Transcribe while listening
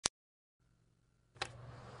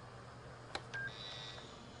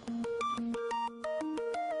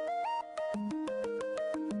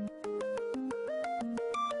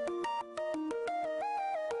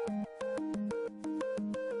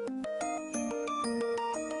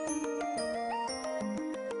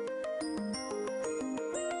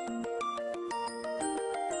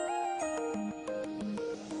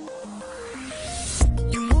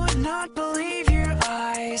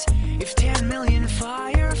If 10 million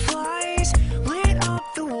fireflies lit up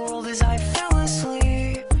the world as I fell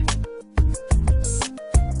asleep,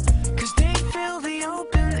 'cause they fill the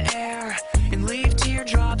open air and leave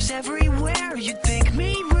teardrops everywhere, you'd think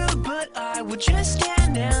me rude, but I would just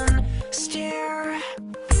stand and stare.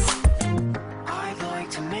 I'd like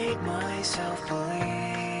to make myself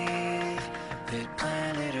believe that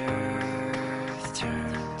planet Earth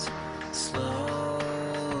turns slowly.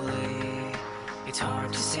 It's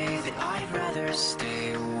hard to say that I'd rather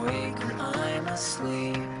stay awake when I'm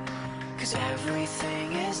asleep, 'cause everything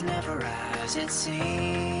is never as it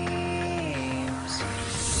seems.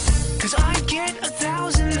 'Cause I'd get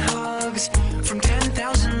 1,000 hugs from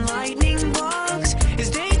 10,000 lightning bugs as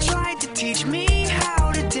they tried to teach me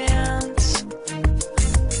how to dance.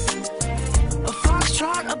 A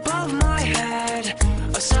foxtrot above my head,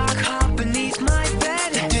 a sock hop beneath my bed,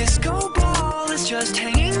 a disco ball is just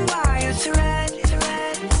hanging by a thread.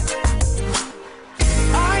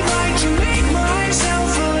 I'd like to make myself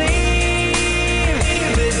believe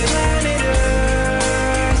that planet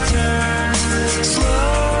Earth turns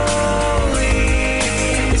slowly.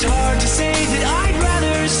 It's hard to say that I'd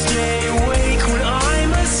rather stay awake when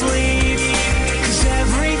I'm asleep, 'cause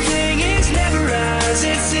everything is never as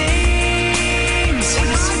it seems.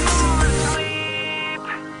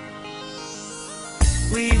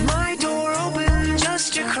 Leave my door open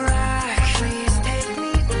just a crack. Please take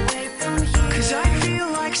me away from here, 'cause I feel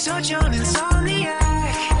like such an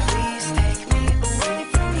insomniac. Please take me away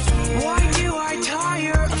from here. Why do I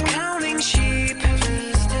tire of counting sheep?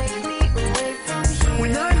 Please take me away from here,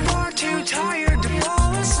 when I'm far too tired to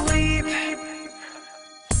fall asleep.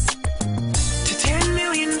 To 10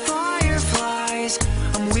 million fireflies,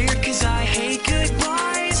 I'm weird 'cause I hate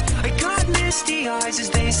goodbyes. I got misty eyes as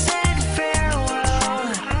they said farewell,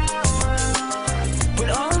 but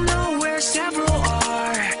I'll know where several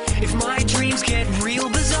are if my dreams get real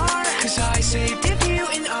bizarre, 'cause I saved a few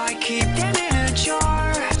and I keep them in a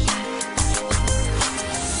jar.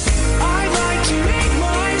 I'd like to make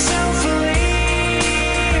myself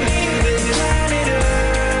believe that planet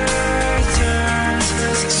Earth turns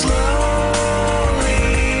slowly.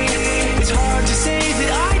 It's hard to say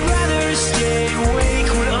that I'd rather stay awake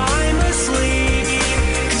when I'm asleep,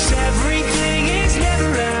 'cause everything is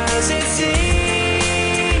never as it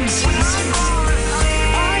seems.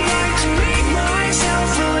 I'd like to make myself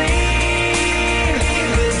believe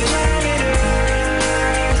that planet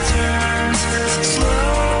Earth turns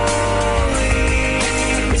slowly.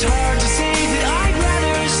 It's hard to say that I'd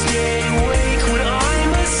rather stay awake when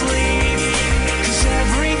I'm asleep, 'cause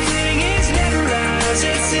everything is never as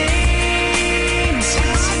it seems.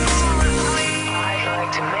 I'd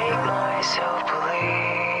like to make myself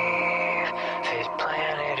believe that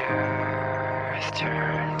planet Earth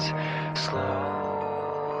turns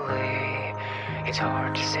slowly. It's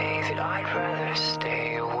hard to say that I'd rather stay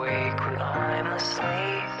awake when I'm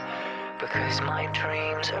asleep, because my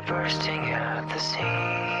dreams are bursting at the seams.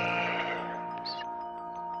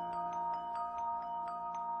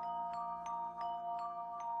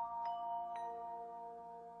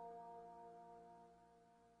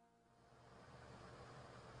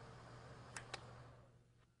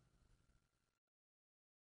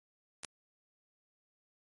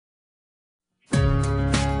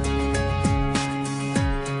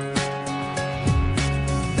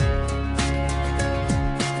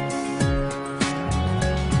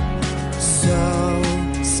 So,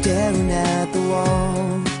 staring at the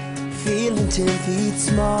wall, feeling 10 feet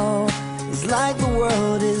small. It's like the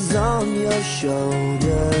world is on your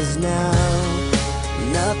shoulders now.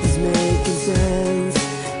 Nothing's making sense.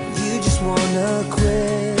 You just wanna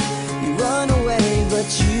quit. You run away, but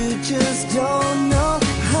you just don't know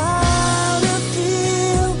how to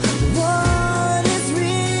feel. What is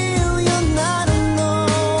real? You're not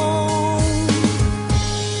alone.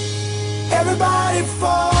 Everybody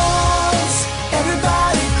falls,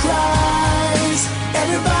 everybody cries,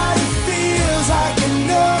 everybody feels like a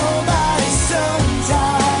nobody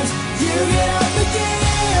sometimes. You get up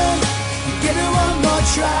again, you give it one more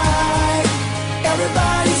try.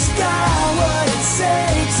 Everybody's got what it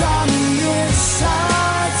takes on the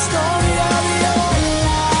inside. Story of your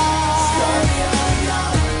life. Story of your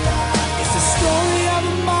life. It's the story of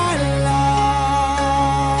my life.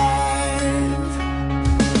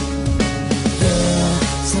 Yeah,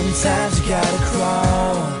 sometimes you gotta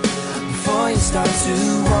crawl before you start to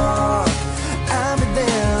walk. I've been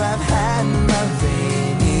there, I've had my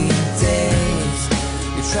rainy days.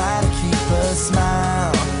 You try to keep a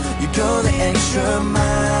smile, you go the extra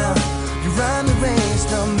mile, you run the race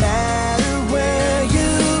no matter where you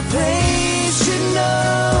place. You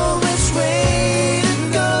know which way to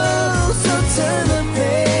go.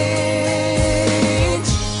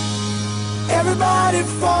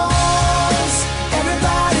 Everybody falls,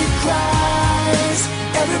 everybody cries,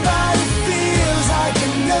 everybody feels like a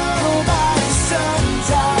nobody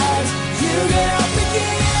sometimes. You get up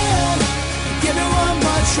again, give it one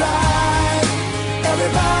more try.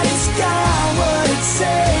 Everybody's got what it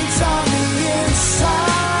takes on the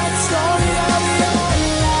inside. Story of your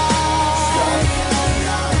life.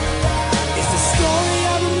 It's the story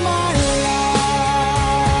of my life.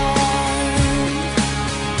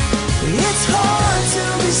 It's hard to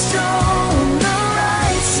be strong, the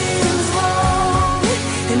right seems wrong,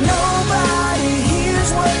 and nobody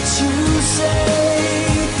hears what you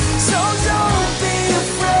say. So don't be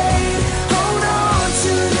afraid, hold on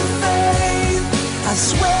to your faith. I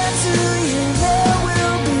swear to you there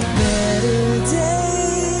will be better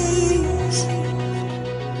days.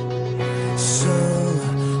 So,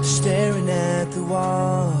 staring at the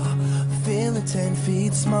wall, feeling 10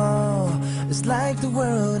 feet small. It's like the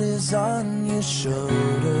world is on your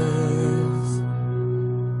shoulders.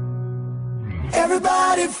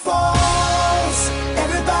 Everybody falls,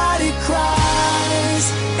 everybody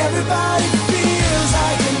cries, everybody feels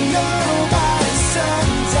like a nobody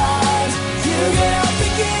sometimes. You get up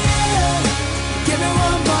again, give it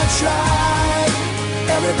one more try.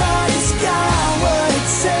 Everybody's got what it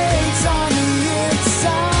takes on the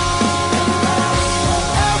inside.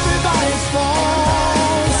 Everybody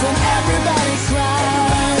falls and everybody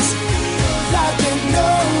cries like a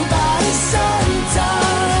nobody sometimes.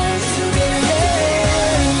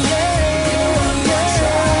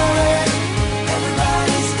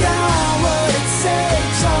 Everybody's got what it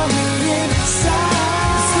takes on the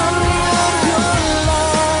inside. The story of your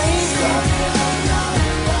life is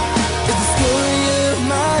the story of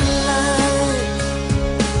my life.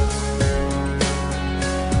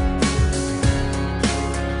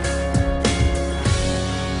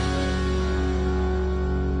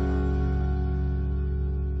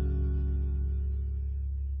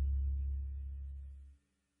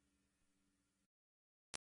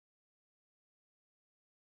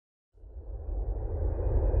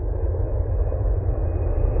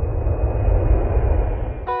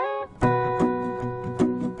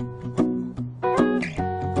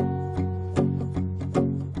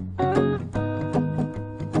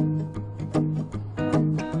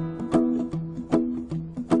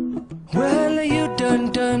 Well, you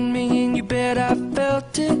done me and you bet I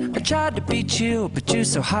felt it. I tried to beat you, but you're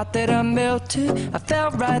so hot that I melted. I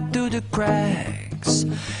fell right through the cracks.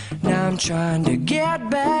 Now I'm trying to get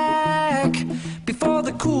back. Before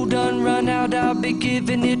the cool done run out, I'll be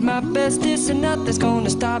giving it my bestest, and nothing's gonna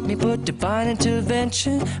stop me but divine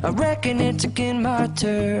intervention. I reckon it's again my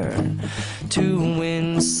turn to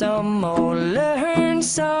win some or learn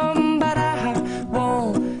some, but I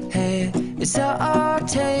won't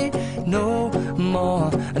hesitate no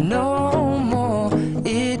more, no more.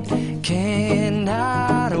 It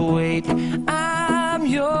cannot wait. I'm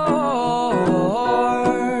yours.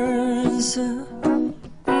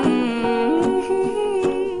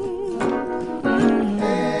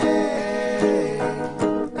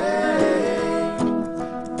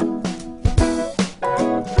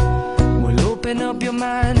 Well, open up your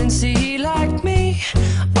mind and see like me.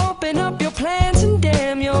 Open up your plans and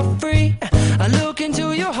damn, you're free. I look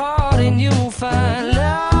into your heart and you'll find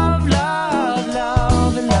love, love,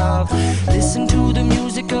 love, and love. Listen to the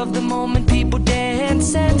music of the moment, people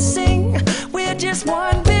dance and sing. We're just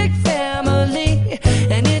one big family,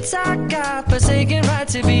 and it's our God-forsaken right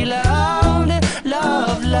to be loved,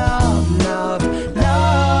 love, love.